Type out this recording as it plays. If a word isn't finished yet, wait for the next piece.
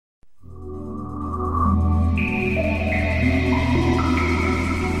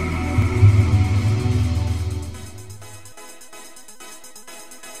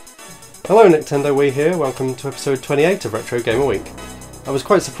Hello Nintendo, Wii here, welcome to episode 28 of Retro Gamer Week. I was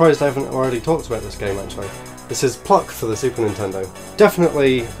quite surprised I haven't already talked about this game actually. This is Plok for the Super Nintendo.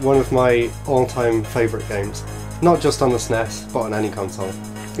 Definitely one of my all-time favourite games, not just on the SNES, but on any console.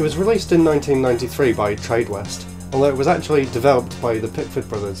 It was released in 1993 by Tradewest, although it was actually developed by the Pickford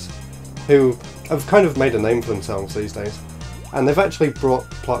brothers, who have kind of made a name for themselves these days. And they've actually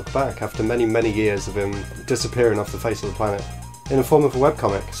brought Plok back after many years of him disappearing off the face of the planet, in the form of a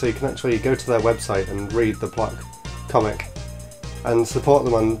webcomic, so you can actually go to their website and read the Plok comic and support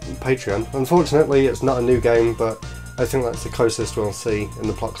them on Patreon. Unfortunately it's not a new game, but I think that's the closest we'll see in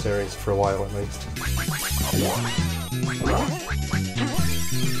the Plok series for a while at least.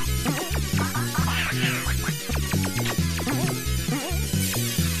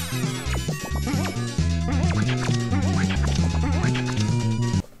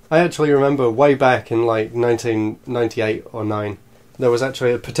 I actually remember way back in like 1998 or 9, there was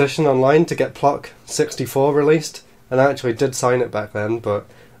actually a petition online to get Plok 64 released, and I actually did sign it back then, but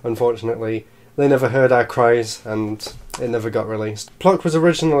unfortunately they never heard our cries and it never got released. Plok was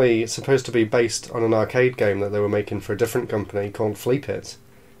originally supposed to be based on an arcade game that they were making for a different company called Flea Pit.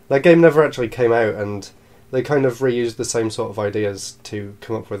 That game never actually came out, and they kind of reused the same sort of ideas to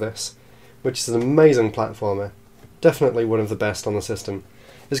come up with this, which is an amazing platformer, definitely one of the best on the system.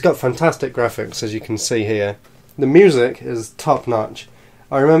 It's got fantastic graphics, as you can see here. The music is top notch.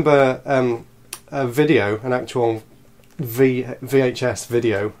 I remember a video, an actual VHS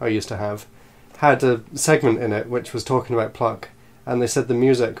video I used to have, had a segment in it which was talking about Plok, and they said the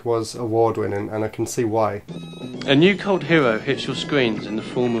music was award winning, and I can see why. A new cult hero hits your screens in the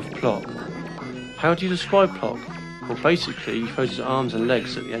form of Plok. How do you describe Plok? Well, basically he throws his arms and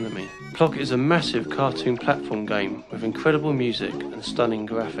legs at the enemy. Plok is a massive cartoon platform game with incredible music and stunning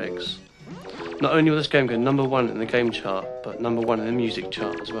graphics. Not only will this game go #1 in the game chart, but #1 in the music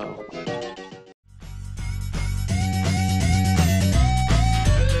chart as well.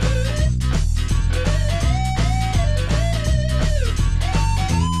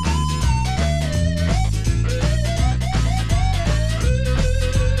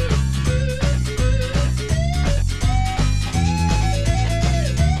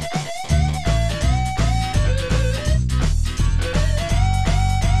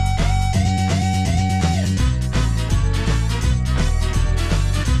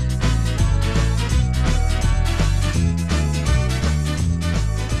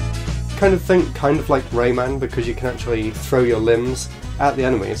 Kind of like Rayman, because you can actually throw your limbs at the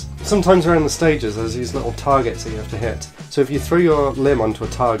enemies. Sometimes around the stages there's these little targets that you have to hit. So if you throw your limb onto a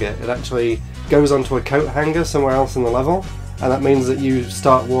target, it actually goes onto a coat hanger somewhere else in the level, and that means that you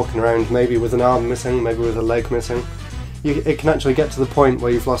start walking around maybe with an arm missing, maybe with a leg missing. It can actually get to the point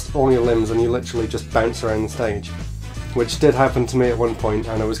where you've lost all your limbs and you literally just bounce around the stage, which did happen to me at one point,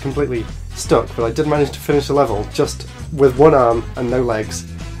 and I was completely stuck, but I did manage to finish the level just with one arm and no legs.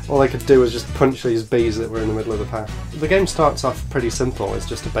 All I could do was just punch these bees that were in the middle of the path. The game starts off pretty simple, it's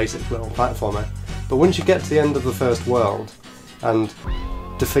just a basic little platformer, but once you get to the end of the first world and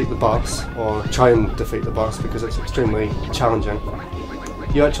defeat the boss, or try and defeat the boss because it's extremely challenging,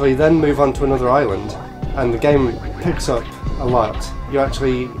 you actually then move on to another island, and the game picks up a lot. You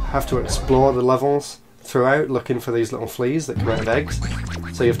actually have to explore the levels throughout looking for these little fleas that come out of eggs,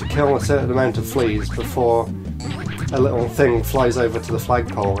 so you have to kill a certain amount of fleas before a little thing flies over to the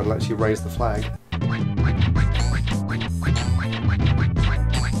flagpole and lets you raise the flag.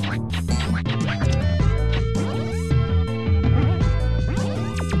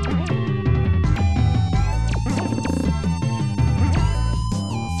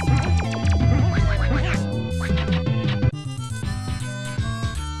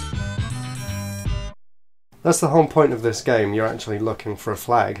 That's the whole point of this game, you're actually looking for a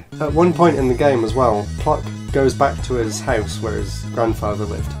flag. At one point in the game as well, Plok goes back to his house where his grandfather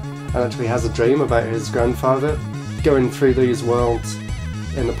lived, and actually has a dream about his grandfather going through these worlds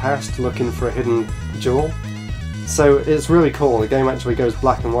in the past looking for a hidden jewel. So it's really cool, the game actually goes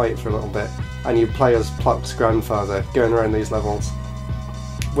black and white for a little bit, and you play as Plok's grandfather going around these levels,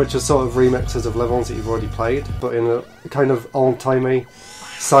 which are sort of remixes of levels that you've already played, but in a kind of old-timey,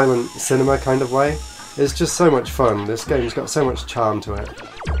 silent cinema kind of way. It's just so much fun. This game's got so much charm to it.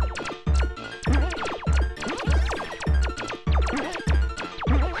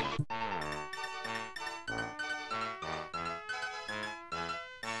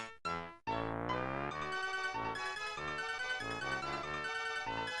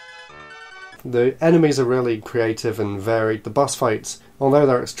 The enemies are really creative and varied. The boss fights, although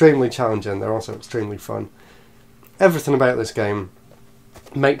they're extremely challenging, they're also extremely fun. Everything about this game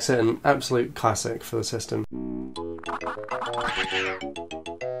makes it an absolute classic for the system.